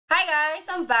Hi guys,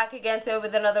 I'm back again today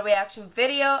with another reaction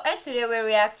video, and today we're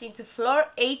reacting to Floor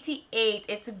 88.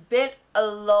 It's been a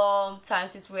long time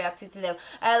since we reacted to them.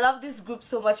 I love this group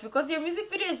so much because their music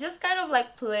video is just kind of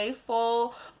like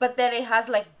playful, but then it has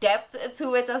like depth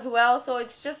to it as well, so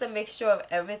it's just a mixture of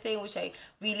everything, which I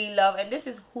really love. And this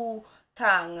is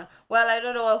Hutang. Well, I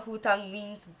don't know what Hutang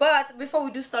means, but before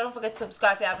we do start, don't forget to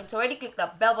subscribe if you haven't already. Click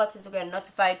that bell button to get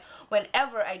notified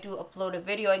whenever I do upload a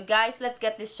video. And guys, let's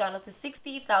get this channel to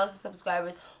 60,000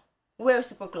 subscribers. We're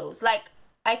super close. Like,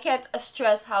 I can't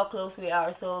stress how close we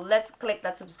are, so let's click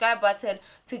that subscribe button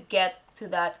to get to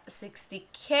that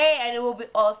 60k, and it will be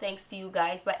all thanks to you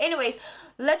guys. But anyways,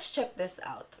 let's check this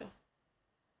out.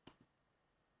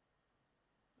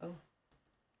 Oh,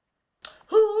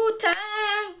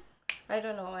 Hutang! I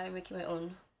don't know why I'm making my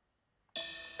own.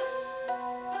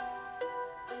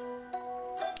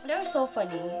 They're so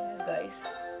funny, these guys.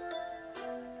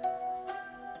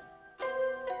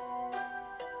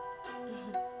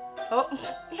 Oh,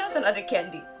 he has another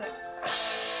candy.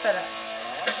 Tada.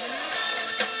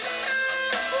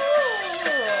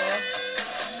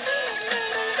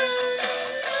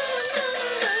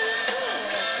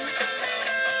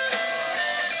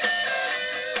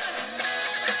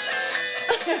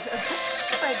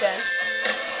 My dance.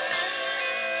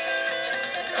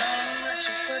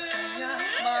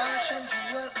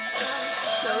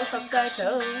 No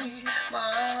subtitle.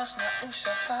 Malasnya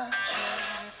usaha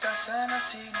cerita sana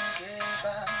sini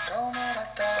gebang kau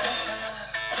merata-rata.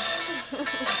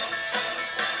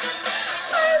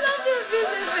 I love this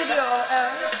music video.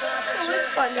 It was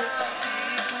funny.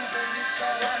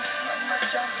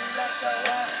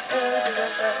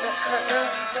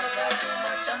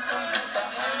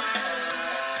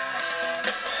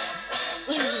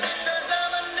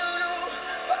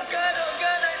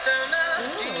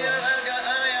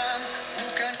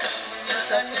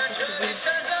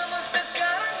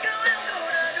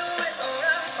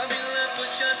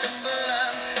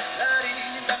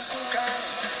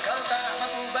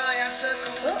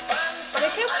 They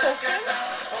keep poking.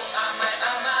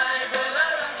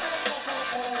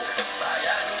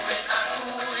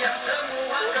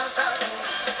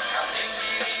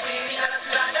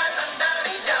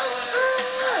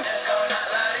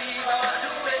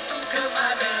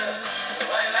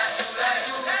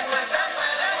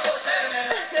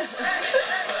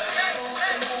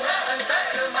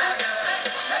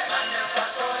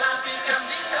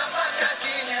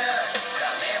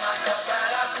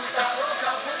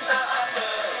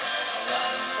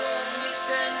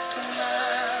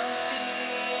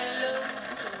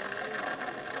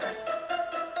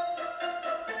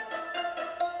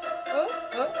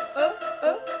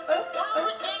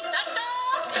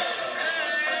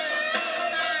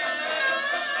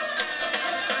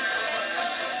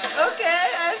 Okay,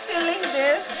 I'm feeling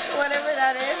this, whatever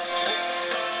that is.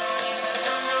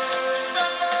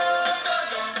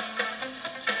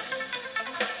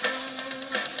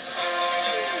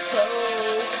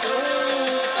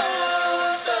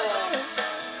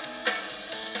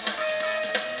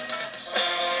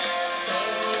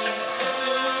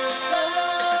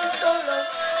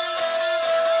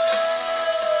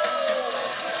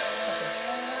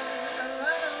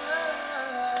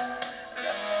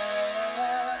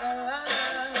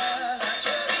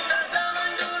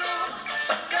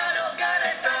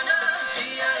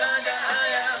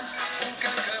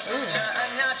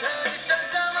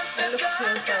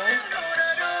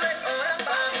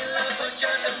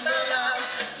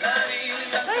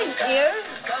 Here.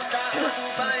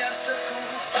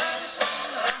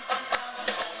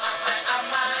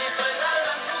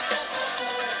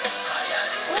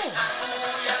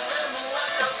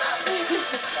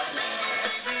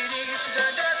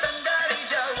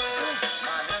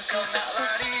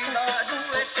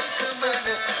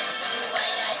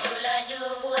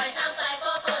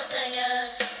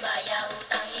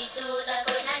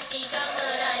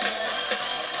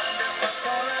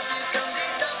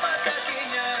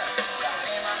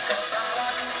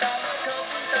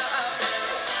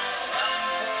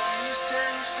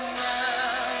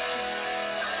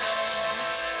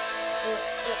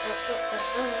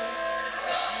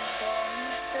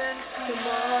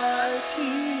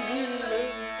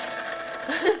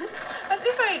 As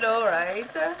if I know, right?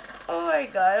 Oh my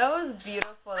god, that was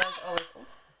beautiful as always. Oh.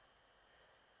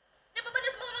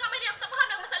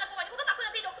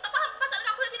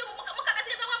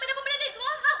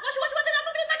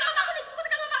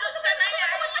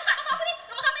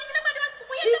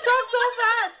 She talks so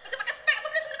fast.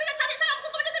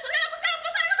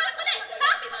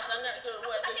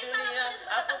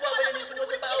 Aku buat benda ni semua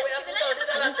sebab awak.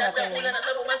 Aku nak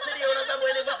sambung masa dia, orang sambung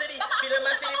anniversary. Bila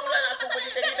masa dia pun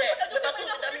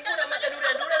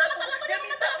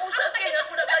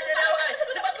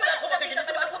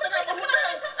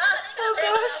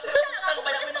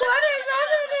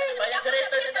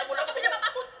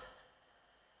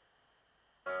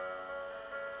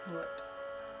What?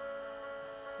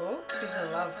 Oh, she's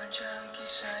in love.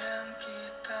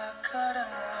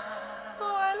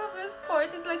 Oh, I love this part.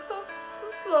 It's like so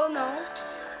slow now.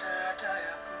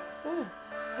 Ooh.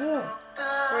 Ooh.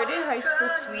 Were they high school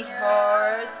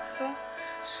sweethearts?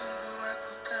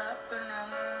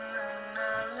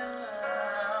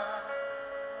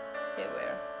 Okay,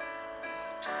 where?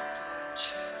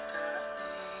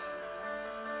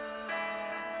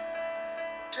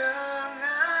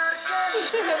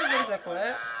 Everybody's like,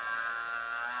 what?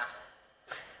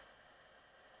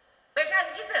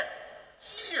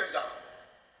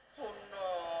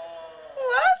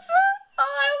 What?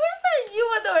 Oh, I wish I knew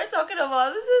what they were talking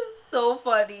about. This is so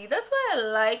funny. That's why I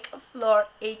like Floor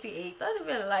 88. That's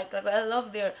even like I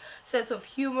love their sense of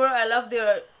humor. I love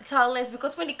their talents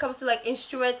because when it comes to like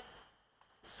instruments,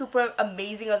 super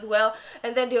amazing as well.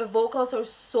 And then their vocals are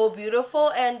so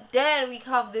beautiful. And then we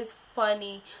have this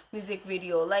funny music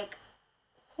video. Like,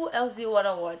 who else do you want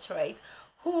to watch, right?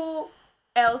 Who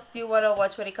else do you want to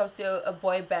watch when it comes to a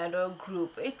boy band or a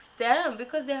group? It's them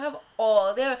because they have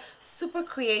all. They're super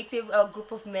creative, a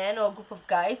group of men or a group of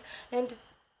guys, and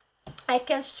I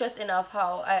can't stress enough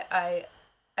how I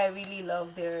really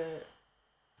love their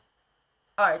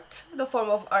art, the form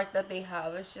of art that they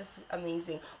have. It's just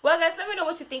amazing. Well guys, let me know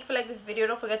what you think. If you like this video,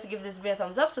 don't forget to give this video a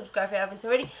thumbs up, subscribe if you haven't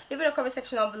already, leave it in the comment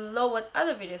section down below what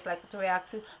other videos like to react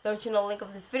to. The original link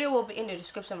of this video will be in the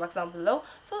description box down below,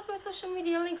 so it's my social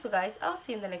media links. So guys, I'll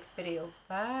see you in the next video.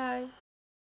 Bye.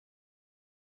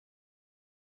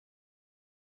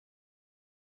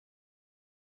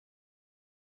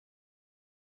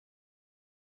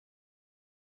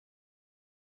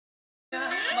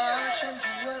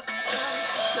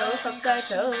 No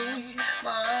subtitle.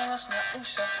 Malas na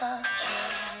usaha,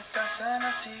 cerita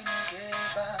sana sini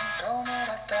gebang, kau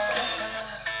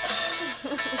merata-rata.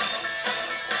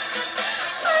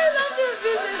 I love this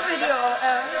music video.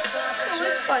 It's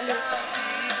always funny.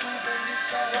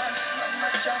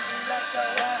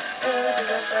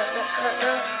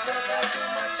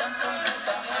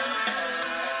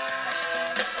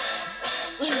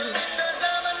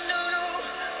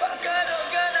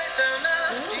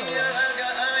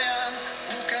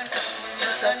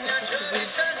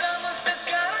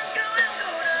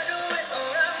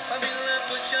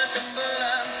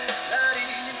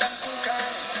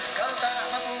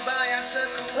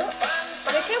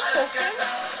 They keep poking.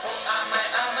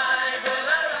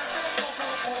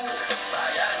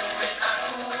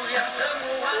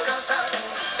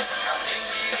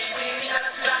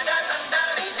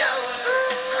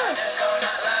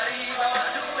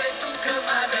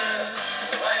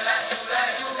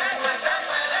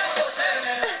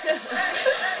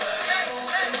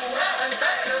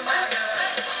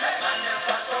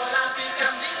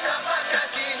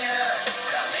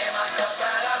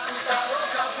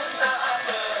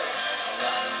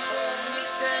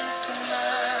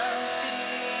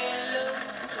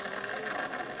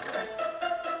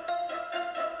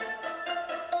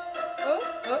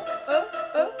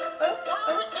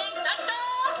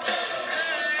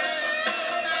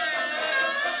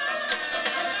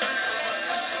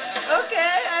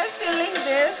 Okay, I'm feeling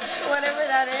this, whatever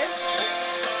that is.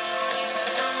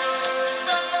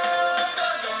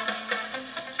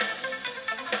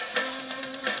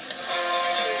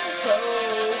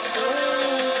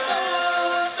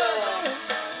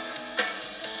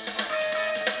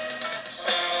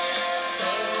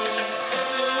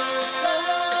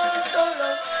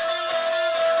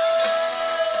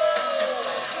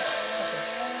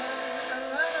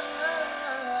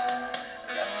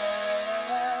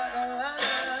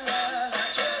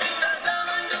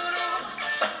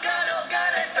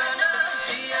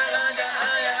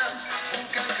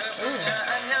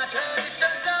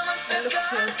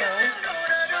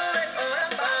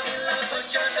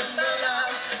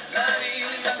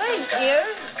 Here.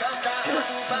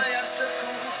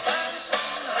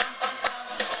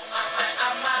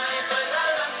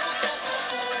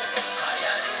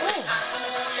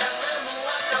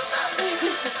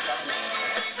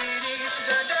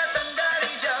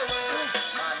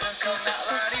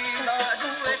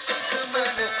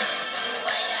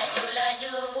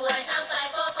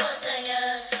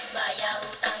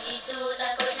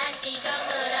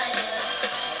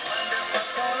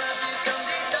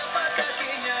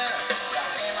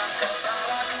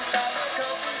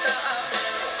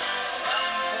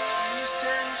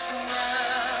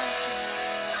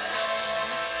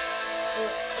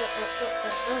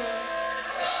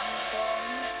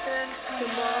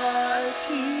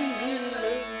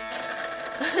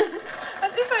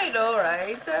 As if I know,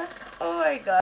 right? Oh my god.